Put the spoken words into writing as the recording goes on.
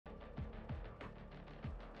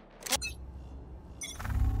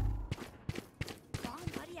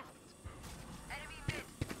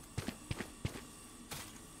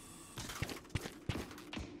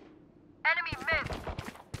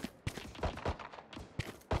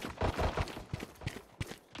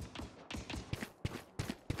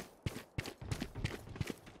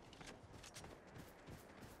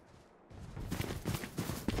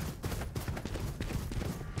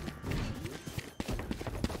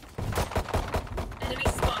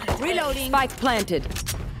Reloading. Spike planted.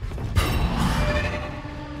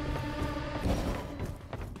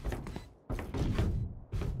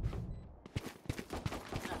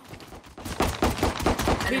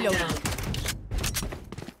 Reloading.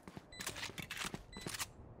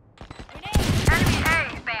 Enemy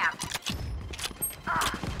A, bam.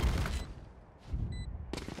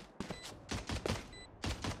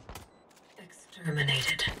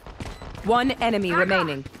 Exterminated. One enemy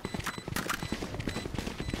remaining.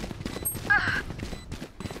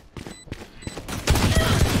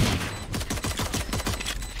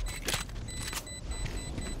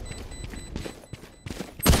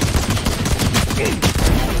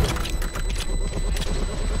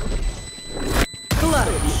 Clutch.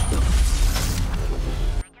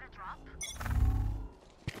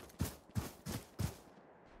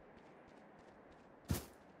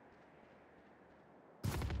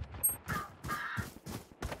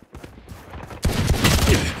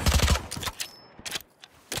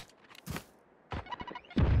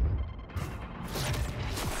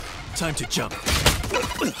 Time to jump.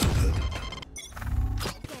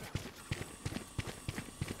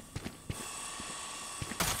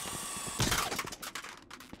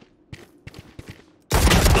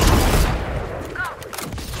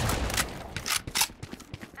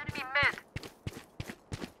 Enemy mid.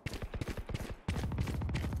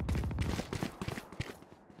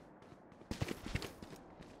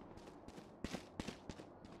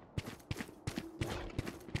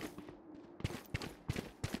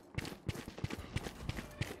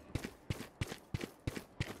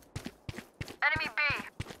 Enemy B.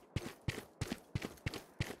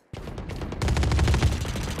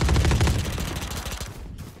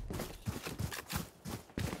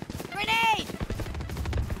 Grenade!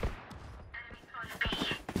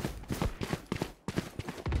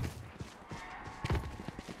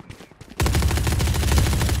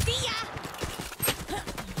 See ya!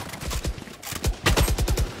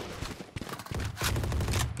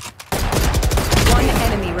 One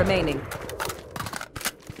enemy remaining.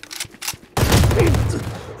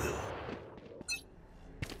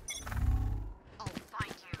 I'll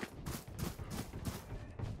find you.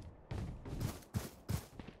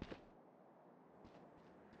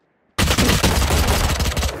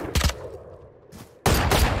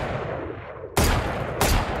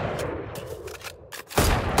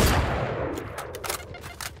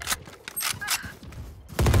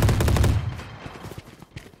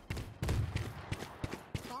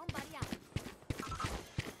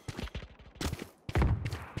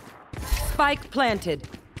 Spike planted.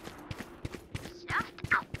 Snuffed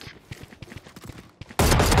out.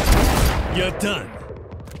 You're done.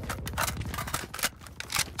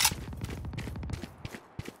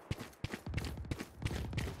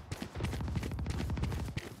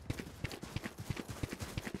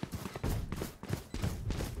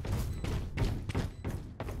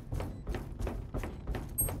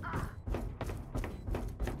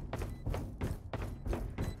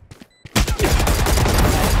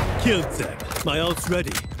 Killed them. My ult's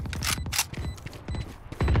ready.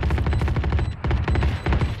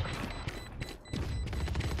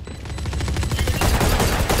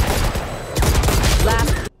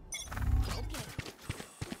 Last.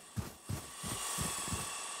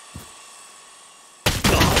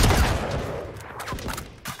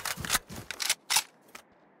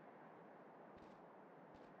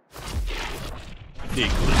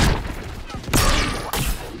 Equal.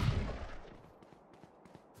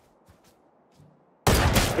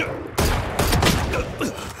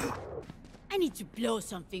 I need to blow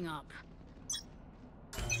something up.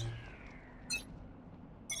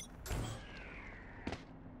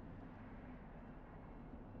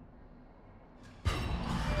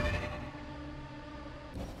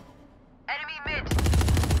 Enemy mid.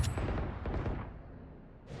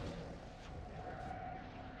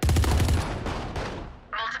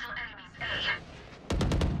 Multiple enemies A.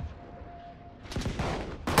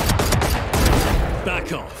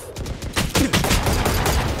 Back off.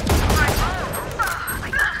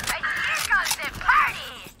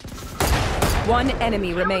 One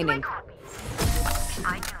enemy remaining.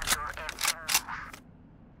 I know your every move.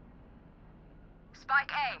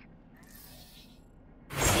 Spike A.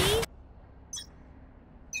 See?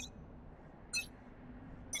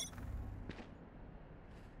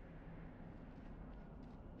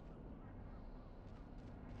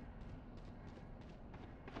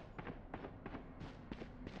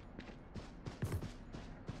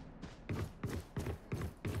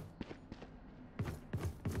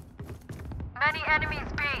 Many enemies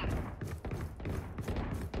B.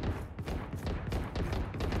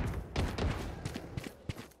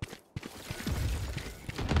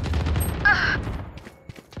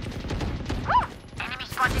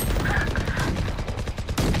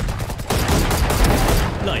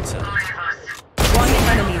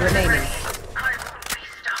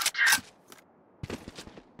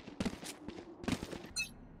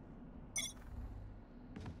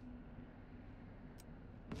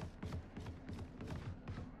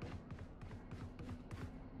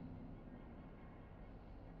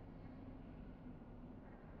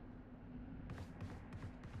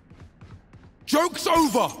 Joke's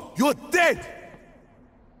over! You're dead!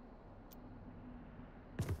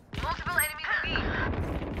 Multiple enemies B.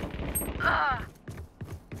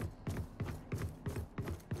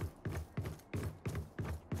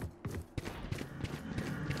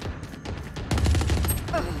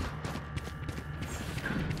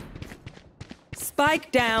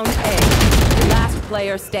 Spike down A. Last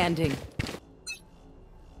player standing.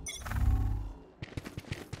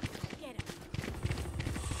 Get him.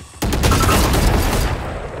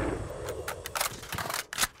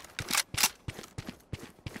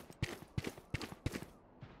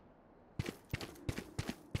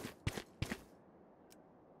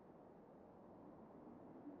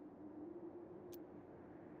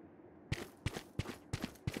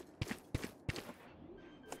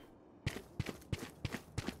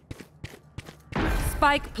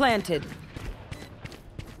 Spike planted.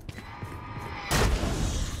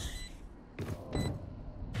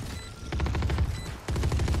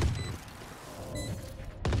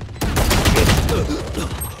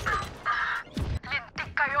 Lintik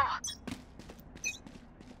kayo.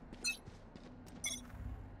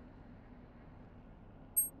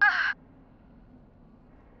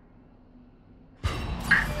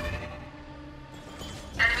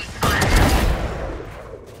 Enemy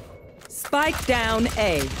Spike down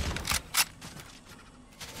A.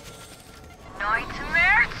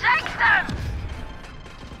 Nightmare takes them!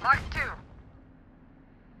 Mark 2.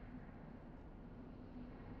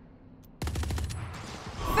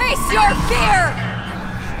 Face your fear!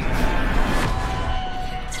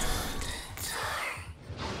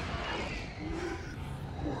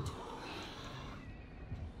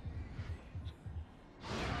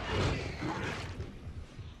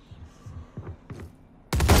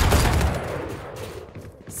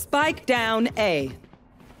 Spike down A.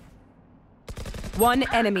 One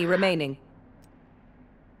enemy remaining.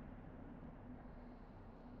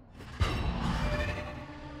 You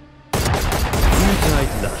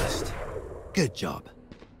died last. Good job.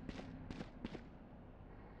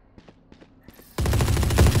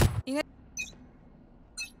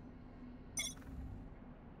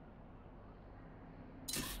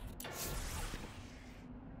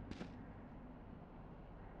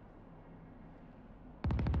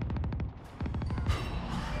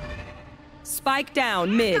 Spike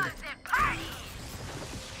down mid.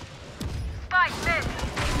 Spike mid.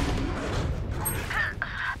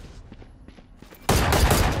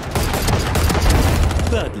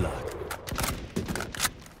 Bad luck.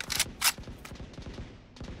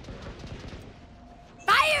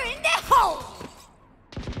 Fire in the hole!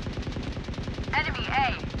 Enemy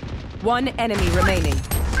A. One enemy remaining.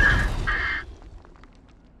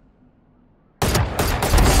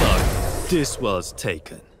 Sorry, this was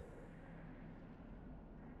taken.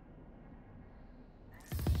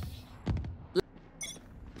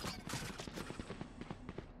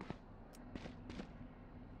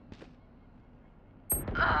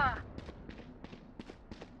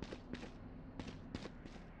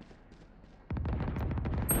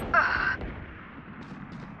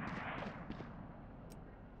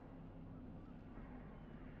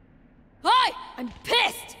 Hi! I'm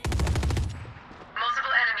pissed!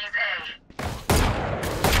 Multiple enemies A.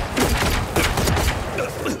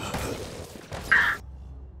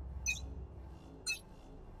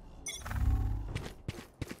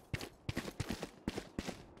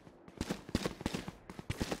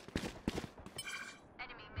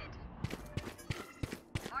 Enemy mid.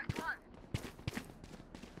 Marked 1.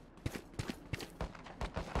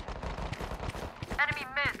 Enemy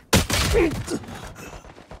mid.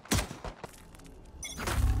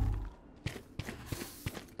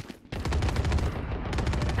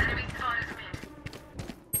 Enemy spotted mid.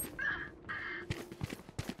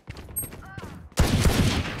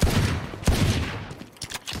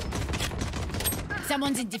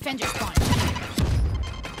 Someone's in defender spawn.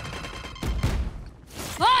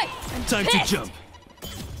 Hi! I'm Time to pissed. jump.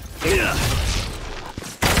 Yeah.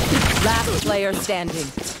 Last player standing.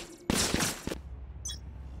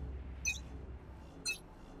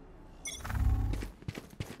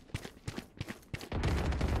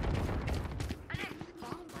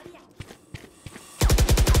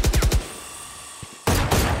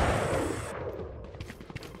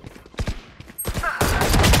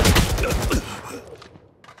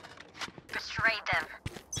 Betrayed them.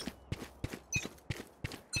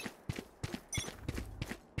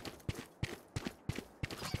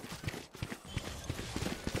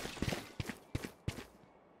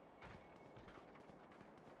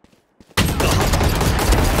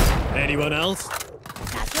 Anyone else?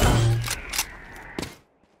 Satchel out.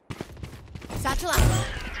 Satchel out.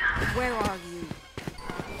 Where are you?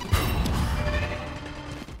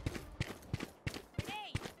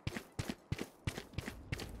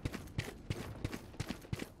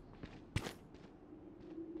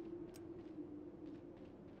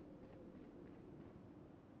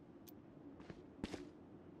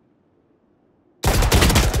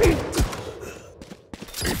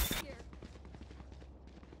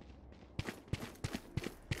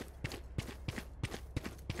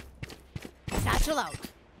 Satchel out.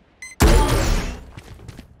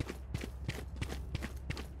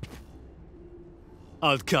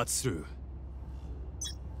 I'll cut through.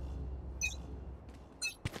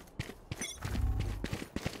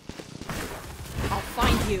 I'll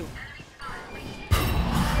find you.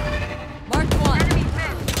 Mark one.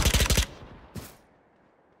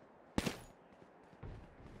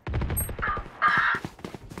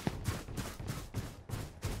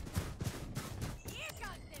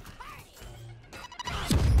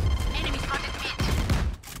 Enemy spotted mid.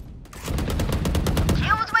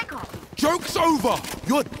 Shields wake up. Joke's over!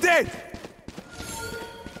 You're dead!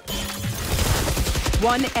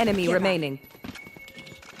 One enemy remaining.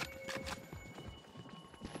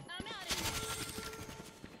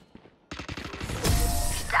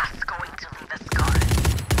 That's going to leave a scar.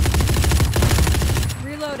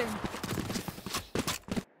 Reloading.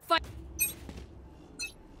 Fight.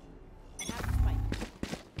 I have the spike.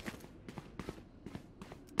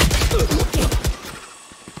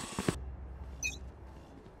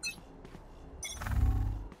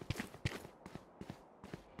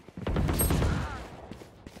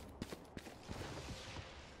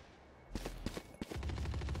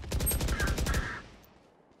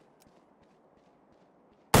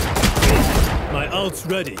 My ult's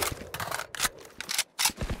ready.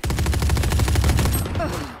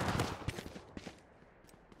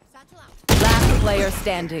 Satchel out. Last player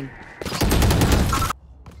standing.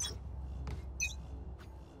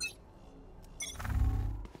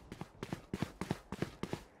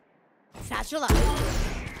 Satchel out.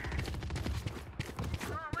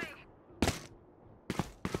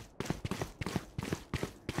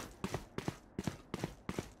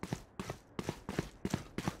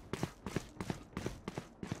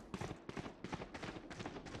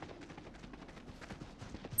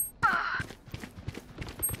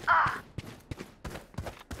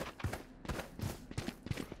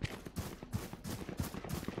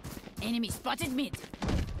 Enemy spotted mid.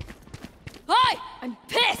 Hi! I'm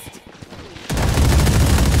pissed!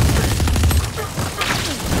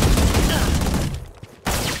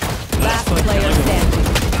 Last player standing.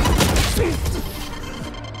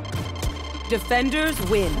 Defenders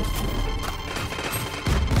win.